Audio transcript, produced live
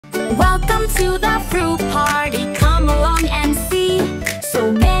Welcome to the fruit party, come along and see.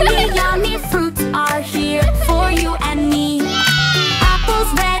 So many yummy fruits are here for you and me.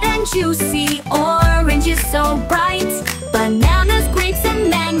 Apples red and juicy, oranges so bright, bananas, grapes and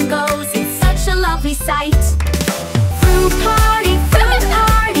mangoes, it's such a lovely sight. Fruit party,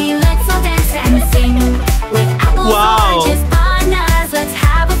 let's all dance and sing. With apples, oranges, bananas, let's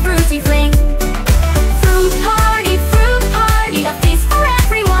have a fruity fling. Fruit party, a feast for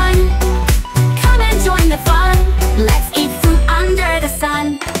everyone. Come and join the fun, let's eat fruit under the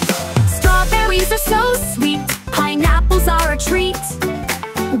sun. Strawberries are so sweet, pineapples are a treat.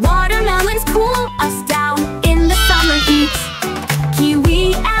 Watermelons cool us down in the summer heat.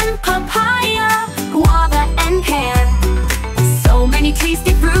 Kiwi and papaya, guava and pear, so many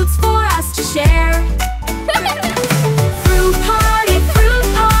tasty fruits for us to share. Fruit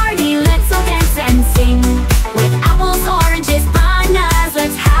party, let's all dance and sing. With apples, oranges, bananas,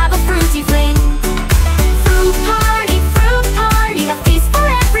 let's have a fruity fling. Fruit party, a feast for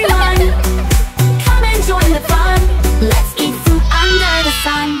everyone. Come and join the fun, let's eat fruit under the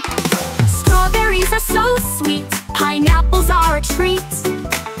sun. Strawberries are so sweet, pineapples are a treat.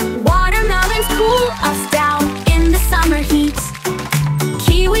 Watermelons cool us down in the summer heat.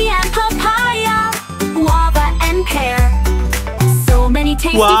 Kiwi and papaya, guava and pear, so many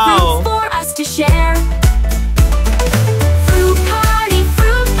tasty fruits for us to share. Fruit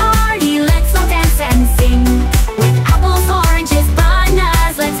party, let's all dance and sing. With apples, oranges,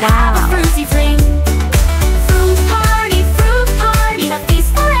 bananas, let's have a fruity fling. Fruit party, a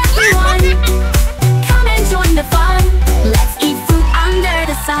feast for everyone. Come and join the fun, let's eat fruit under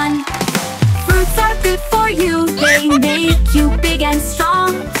the sun. Fruits are good for you, they make you big and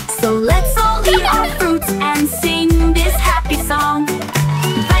strong. So let's all eat our fruits and sing this happy song.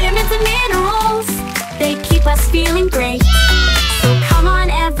 Vitamins and minerals, they keep us feeling great. So come on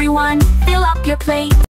everyone, fill up your plate.